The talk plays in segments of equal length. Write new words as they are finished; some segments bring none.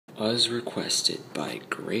As requested by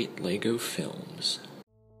Great Lego Films.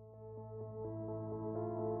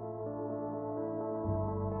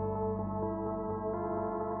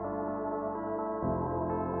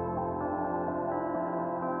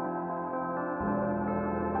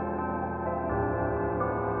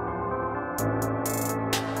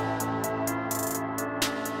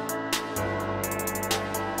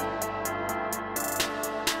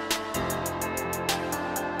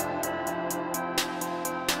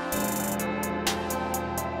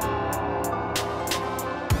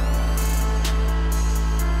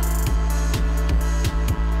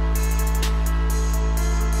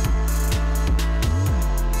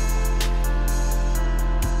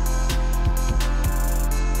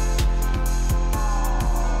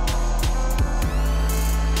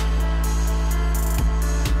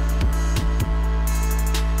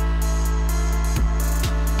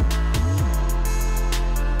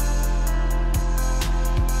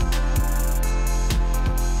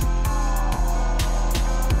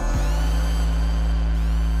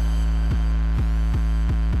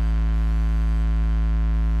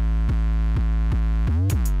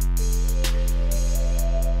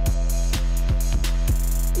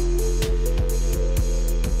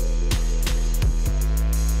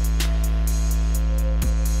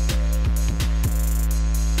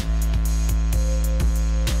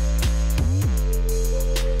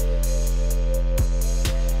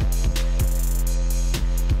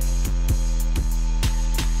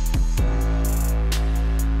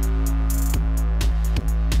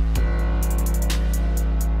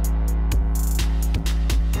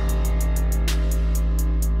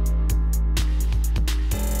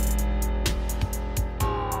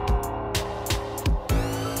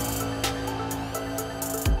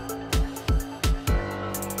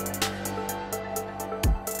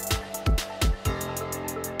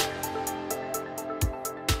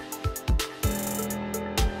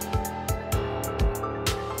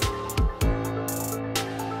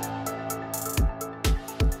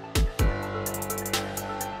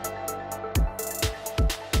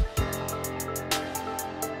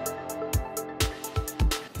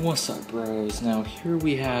 What's up, bros? Now here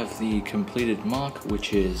we have the completed mock,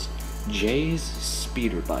 which is Jay's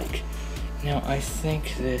speeder bike. Now I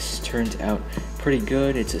think this turned out pretty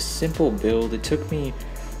good. It's a simple build. It took me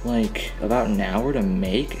like about an hour to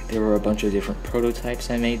make. There were a bunch of different prototypes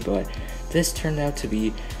I made, but this turned out to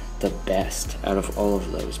be the best out of all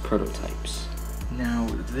of those prototypes. Now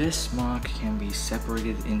this mock can be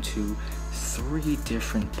separated into 3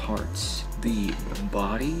 different parts. The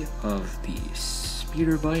body of the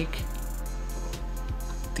speeder bike,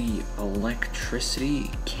 the electricity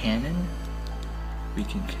cannon, we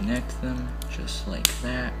can connect them just like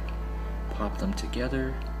that, pop them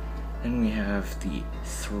together. Then we have the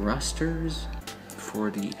thrusters for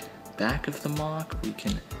the back of the mock. We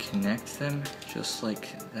can connect them just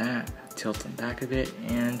like that, tilt them back a bit,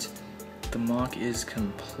 and the mock is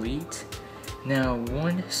complete. Now,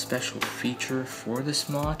 one special feature for this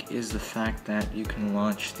mock is the fact that you can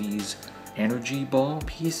launch these energy ball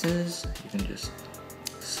pieces. You can just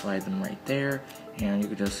slide them right there, and you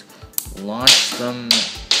can just launch them,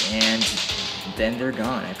 and then they're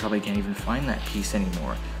gone. I probably can't even find that piece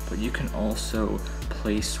anymore. But you can also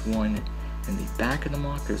place one in the back of the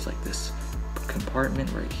mock. There's like this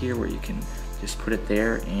compartment right here where you can just put it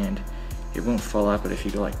there, and it won't fall out, but if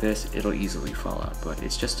you go like this, it'll easily fall out. But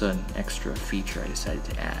it's just an extra feature I decided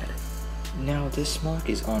to add. Now this mock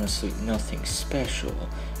is honestly nothing special,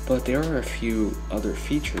 but there are a few other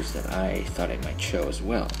features that I thought I might show as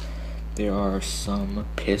well. There are some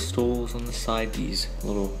pistols on the side, these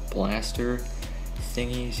little blaster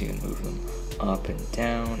thingies. You can move them up and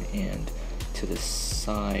down and to the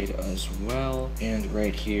side as well. And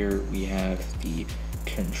right here we have the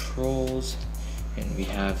controls, and we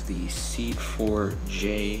have the seat for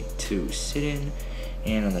Jay to sit in.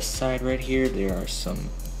 And on the side right here, there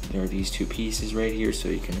are these 2 pieces right here, so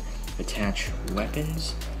you can attach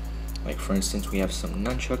weapons. Like for instance, we have some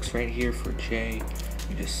nunchucks right here for Jay.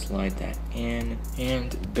 You just slide that in,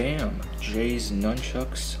 and bam, Jay's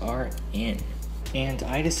nunchucks are in. And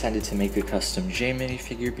I decided to make a custom Jay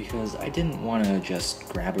minifigure because I didn't want to just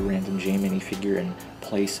grab a random Jay minifigure and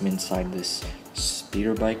place him inside this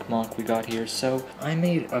speeder bike mock we got here, so I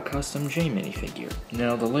made a custom Jay minifigure.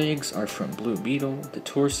 Now the legs are from Blue Beetle, the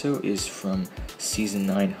torso is from Season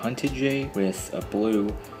 9 Hunted Jay with a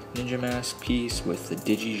blue ninja mask piece with the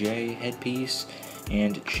Digi J headpiece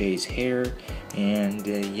and Jay's hair, and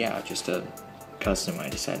yeah, just a custom I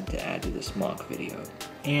decided to add to this mock video.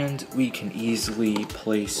 And we can easily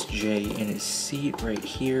place Jay in his seat right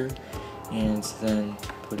here, and then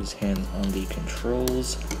put his hands on the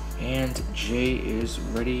controls, And Jay is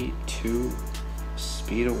ready to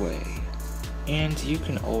speed away. And you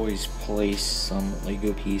can always place some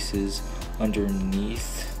Lego pieces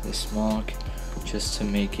underneath the smock just to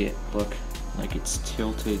make it look like it's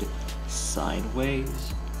tilted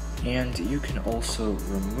sideways. And you can also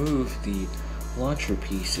remove the launcher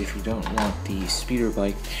piece if you don't want the speeder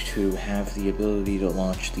bike to have the ability to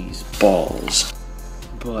launch these balls.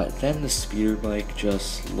 But then the speeder bike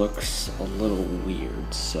just looks a little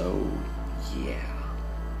weird, so yeah.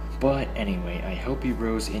 But anyway, I hope you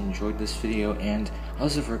bros enjoyed this video, and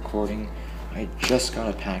as of recording, I just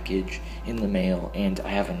got a package in the mail, and I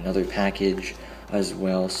have another package as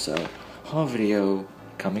well, so whole video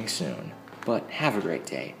coming soon. But have a great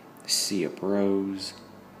day. See ya, bros.